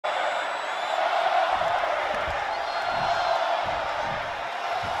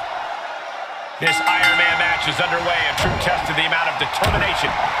This Iron Man match is underway, a true test of the amount of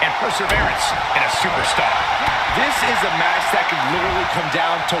determination and perseverance in a superstar. This is a match that can literally come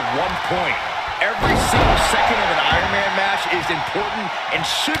down to 1 point. Every single second of an Iron Man match is important and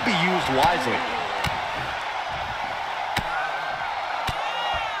should be used wisely.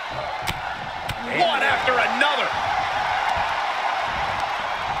 One after another.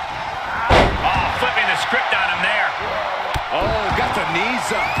 Oh, flipping the script on him there. Oh, got the knees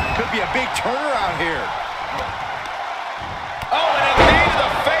up. Could be a big turnaround here. Oh, and a knee to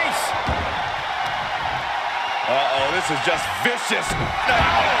the face. Uh-oh, this is just vicious. Oh,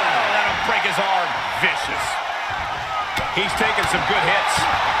 let him break his arm. Vicious. He's taking some good hits.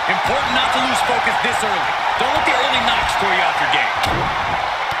 Important not to lose focus this early. Don't let the early knocks throw you off your game.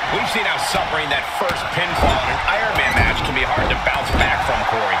 We've seen how suffering that first pinfall in an Iron Man match can be hard to bounce back from,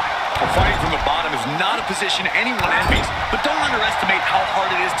 Corey. Well, fighting from the bottom is not a position anyone envies, but don't underestimate how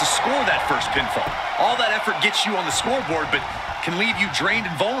hard it is to score that first pinfall. All that effort gets you on the scoreboard, but can leave you drained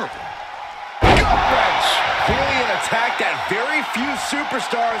and vulnerable. Gut wrench! Clearly an attack that very few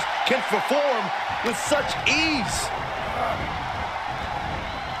superstars can perform with such ease.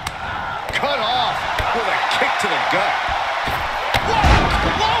 Cut off with a kick to the gut.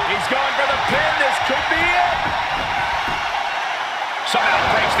 He's going for the pin. This could be it. Somehow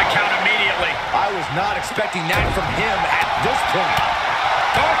breaks the count immediately. I was not expecting that from him at this point.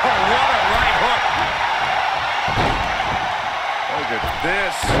 Oh, what a right hook. Look at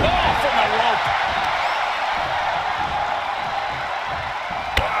this. Oh, from the rope.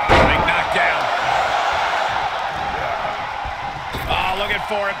 Big knockdown. Oh, looking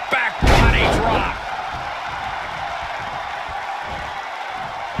for it. Back body drop.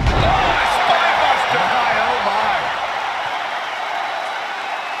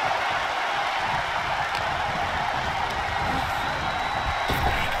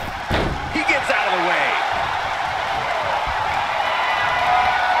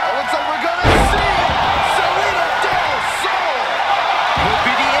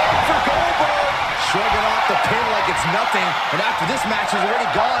 Nothing, and after this match is already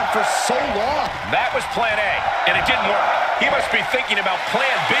gone for so long. That was plan A, and it didn't work. He must be thinking about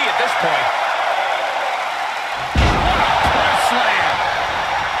plan B at this point. What a press slam.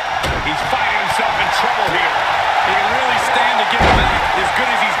 He's finding himself in trouble here. He can really stand to get back as good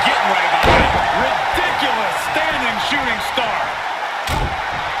as he's getting right about now. Ridiculous standing shooting star.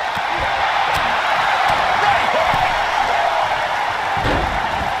 Right hook.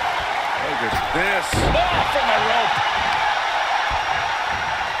 Look at this. Oh, from the rope.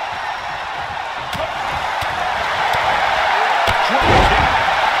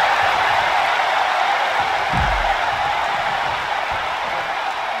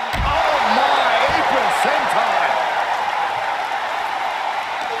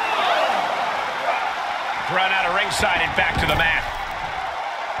 Run out of ringside and back to the mat.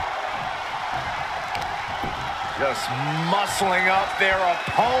 Just muscling up their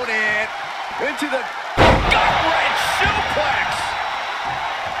opponent into the gut-wrench suplex.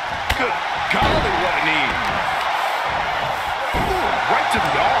 Good golly, what a knee. Ooh, right to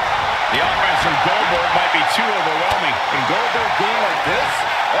the arm. The offense from Goldberg might be too overwhelming. In Goldberg being like this,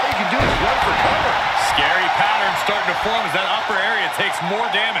 all you can do is run for cover. Scary pattern starting to form as that upper area takes more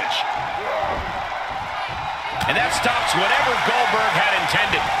damage. And that stops whatever Goldberg had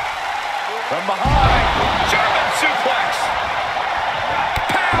intended. From behind. German suplex.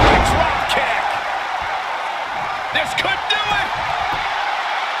 Power drop kick. This could do it.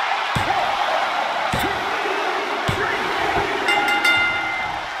 1, 2, 3.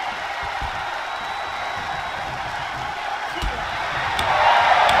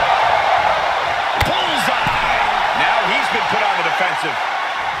 Bullseye. Now he's been put on the defensive.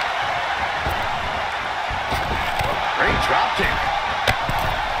 Great drop kick.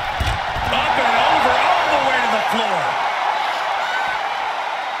 Up and over, all the way to the floor.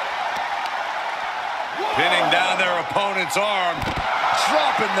 Pinning down their opponent's arm.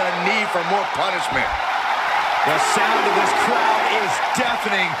 Dropping the knee for more punishment. The sound of this crowd is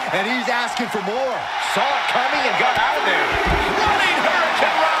deafening, and he's asking for more. Saw it coming and got out of there. Running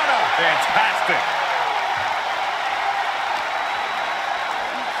Hurricane Rana. Fantastic.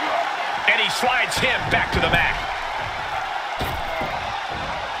 And he slides him back to the mat.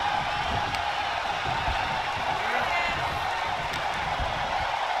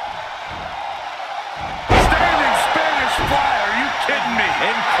 Standing Spanish fly, are you kidding me?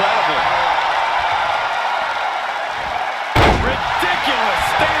 Incredible. Ridiculous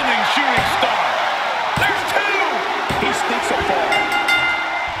standing shooting star. There's two. He sneaks a fall.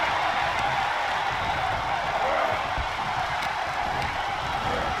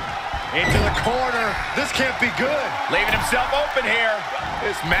 Into the corner. This can't be good. Leaving himself open here.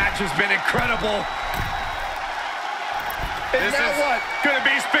 This match has been incredible. And This now is what? gonna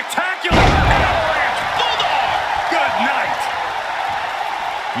be spectacular. Avalanche Bulldog. Good night.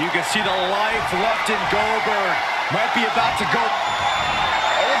 You can see the life left in Goldberg. Might be about to go.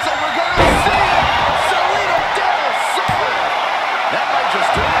 It looks like we're going to see it. Salino Del Sol. That might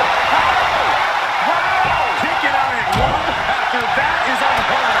just do it. How? Kicking out at one after that is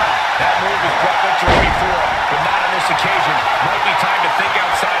unheard of. That move has brought victory before, but not on this occasion. Might be time to think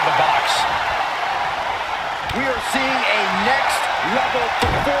outside the box. We are seeing a next-level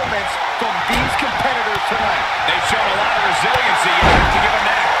performance from these competitors tonight. They've shown a lot of resiliency. You have to give them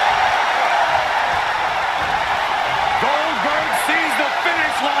that. Goldberg sees the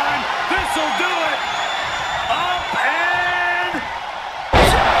finish line. This'll do it. Up and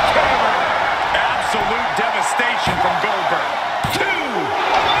jackhammer. Absolute devastation from Goldberg. Two.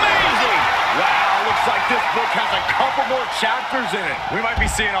 Amazing. Wow, looks like this book has a couple more chapters in it. We might be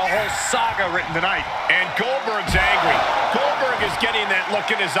seeing a whole saga written tonight. And Goldberg's angry. Goldberg is getting that look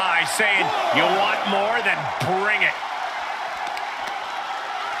in his eyes saying, you want more? Then bring it.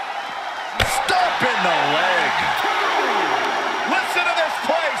 Stop in the leg. Listen to this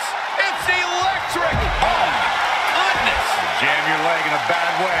place. It's electric. Oh, goodness. Jam your leg in a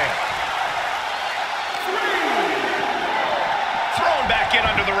bad way. Thrown back in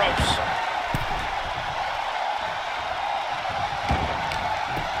under the ropes.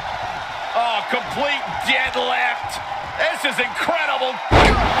 Oh, complete deadlift. This is incredible.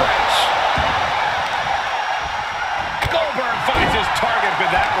 Gut wrench. Goldberg finds his target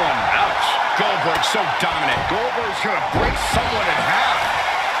with that one. Ouch. Goldberg so dominant. Goldberg's going to break someone in half.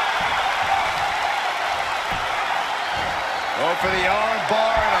 Go for the arm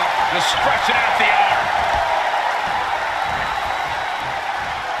bar and up. Just stretching out the arm.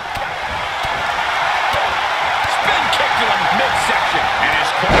 Spin kick to the midsection. And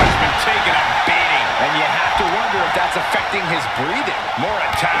his corner's been taking a beating. And you have to wonder if that's affecting his breathing. More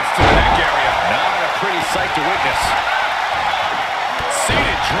attacks to the neck area. Not a pretty sight to witness.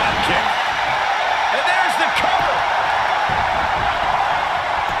 Seated drop kick. And there's the cover.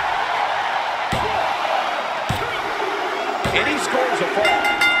 And he scores a fall.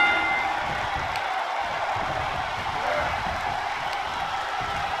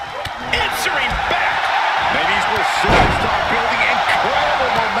 Answering back. Maybe he's with superstar building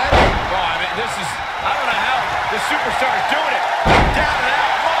incredible momentum. Oh, I mean, this is, I don't know how the superstar is doing it. Down and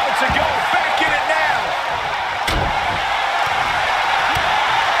out moments ago. Back in it now.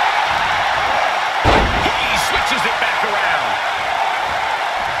 He switches it back around.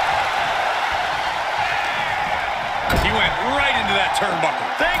 He went right into that turnbuckle.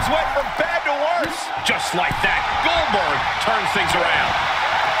 Things went from bad to worse. Just like that, Goldberg turns things around.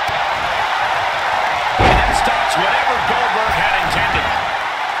 And that stops whatever Goldberg had intended.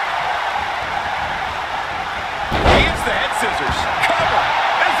 He hits the head scissors. Cover.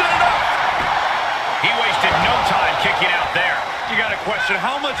 Is it enough? He wasted no time kicking out there. You got to question,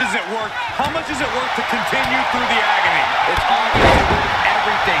 how much is it worth? How much is it worth to continue through the agony? It's obviously worth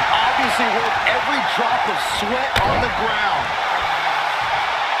everything. Obviously worth every drop of sweat on the ground.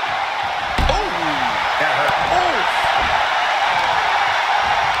 Ooh, that hurt. Ooh.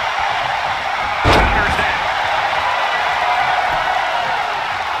 Counters that.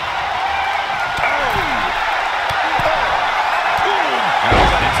 And all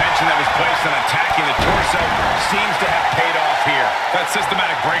that attention that was placed on attacking the torso seems to have paid off here. That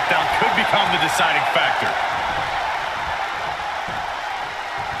systematic breakdown could become the deciding factor.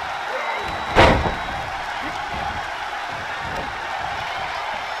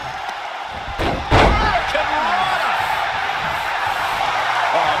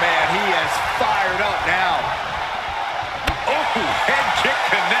 Oh, man, he is fired up now. Oh, head kick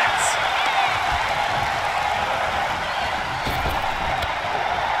connects.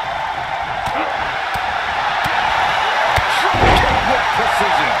 With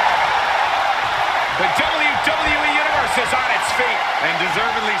precision. The WWE Universe is on its feet. And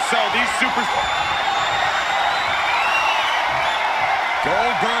deservedly so. These superstars.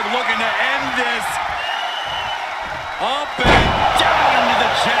 Goldberg looking to end this. Up and down into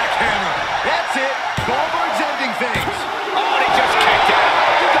the jackhammer. That's it. Goldberg's ending things. Oh, and he just kicked out.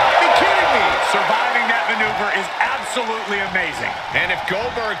 You gotta be kidding me. Surviving that maneuver is absolutely amazing. And if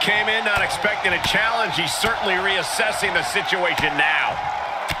Goldberg came in not expecting a challenge, he's certainly reassessing the situation now.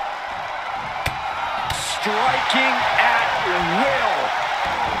 Striking at will.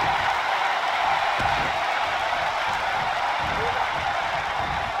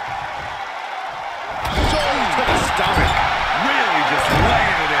 Shoulder to the stomach. Really just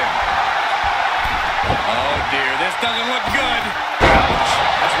laying it in. look good. Ouch.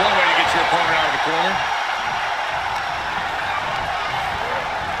 That's one way to get your opponent out of the corner.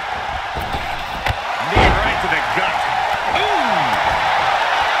 Knee right to the gut. Ooh.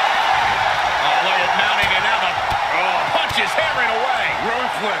 Oh, look at mounting and now the punches hammering away.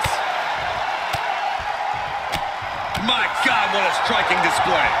 Ruthless. My God, what a striking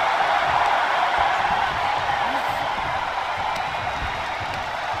display.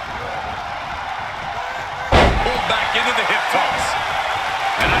 Pulled back into the hip toss.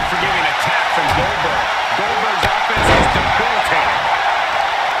 An unforgiving attack from Goldberg. Goldberg's offense is debilitating.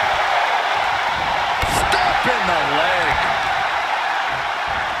 Step in the leg.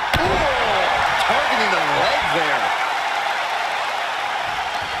 Ooh, targeting the leg there.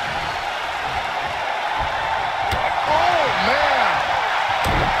 Oh, man.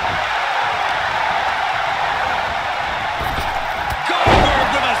 Goldberg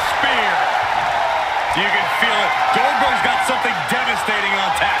with a spear. You can feel it. Goldberg's got something devastating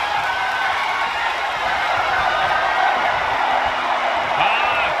on tap.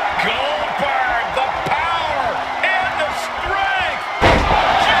 Goldberg, the power and the strength.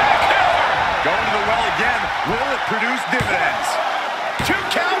 Jackhammer. Going to the well again. Will it produce dividends? 2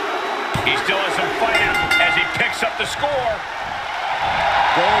 count. He still has some fight in him as he picks up the score.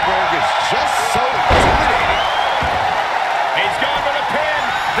 Goldberg is just so intimidating. He's gone for the pin.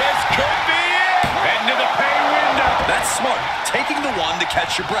 This could be it. Into the pay window. That's smart. Taking the one to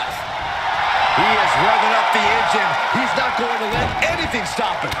catch your breath. He is revving up the engine. He's not going to let anything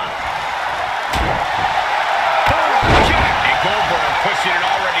stop him. And Goldberg pushing an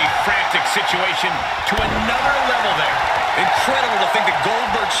already frantic situation to another level there. Incredible to think that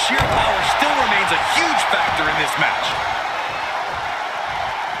Goldberg's sheer power still remains a huge factor in this match.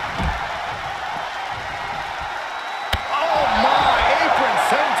 Oh, my. Apron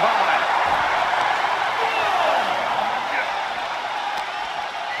senton.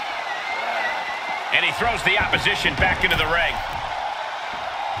 And he throws the opposition back into the ring.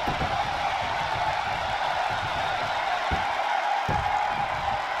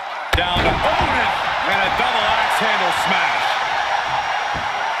 Down to opponent and a double axe handle smash.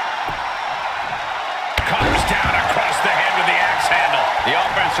 Comes down across the head with the axe handle. The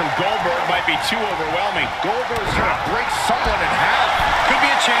offense from Goldberg might be too overwhelming. Goldberg's going to break someone in half. Could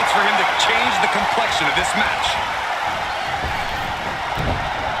be a chance for him to change the complexion of this match.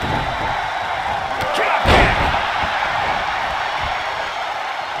 Drop kick.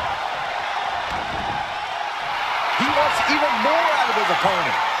 He wants even more out of his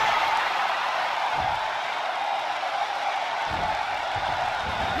opponent.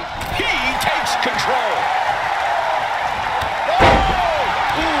 He takes control.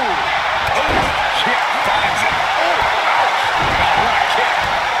 Kick finds it. Ouch. What a kick.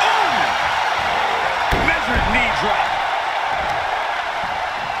 Measured knee drop.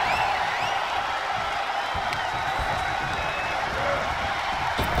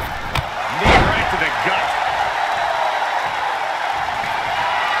 Knee right to the gut.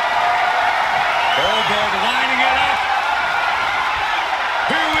 Goldberg lining it up.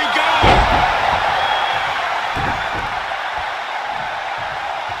 Here we go.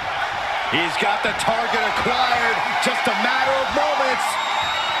 He's got the target acquired. Just a matter of moments.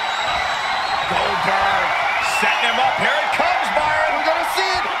 Goldberg setting him up. Here it comes, Byron. We're going to see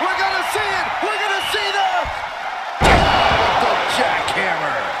it. We're going to see it. We're going to see the... the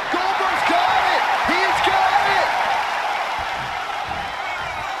jackhammer. Goldberg's got it. He's got it.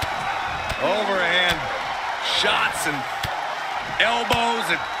 Overhand shots and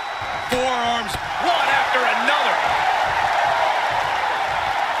elbows and forearms, one after another.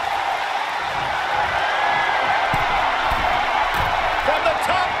 From the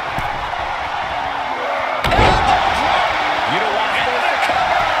top. Elbow drop. You don't want it to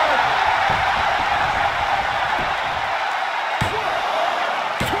cover.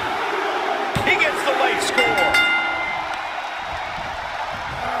 He gets the late score.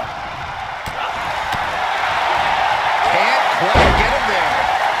 Can't quite get him there.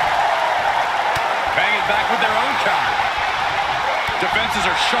 Bang it back with their own counter. Defenses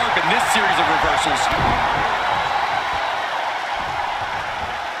are sharp in this series of reversals.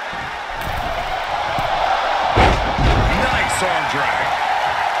 Nice arm drag.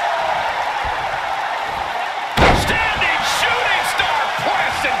 Standing shooting star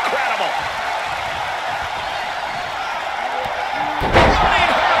press. Incredible.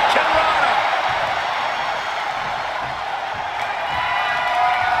 Running Ketrina.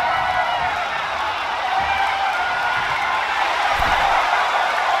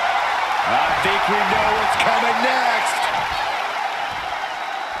 I think we know what's coming next.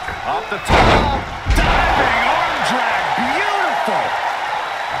 Off the top. Diving arm drag. powerful.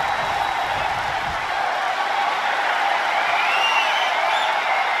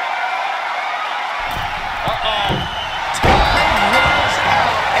 Uh-oh. Time runs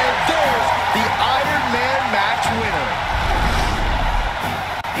out, and there's the Iron Man match winner.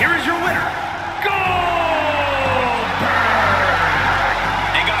 Here is your winner, Goldberg!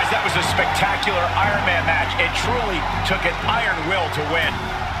 And guys, that was a spectacular Iron Man match. It truly took an iron will to win.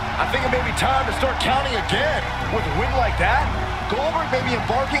 I think it may be time to start counting again. With a win like that, Goldberg may be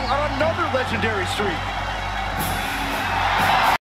embarking on another legendary streak.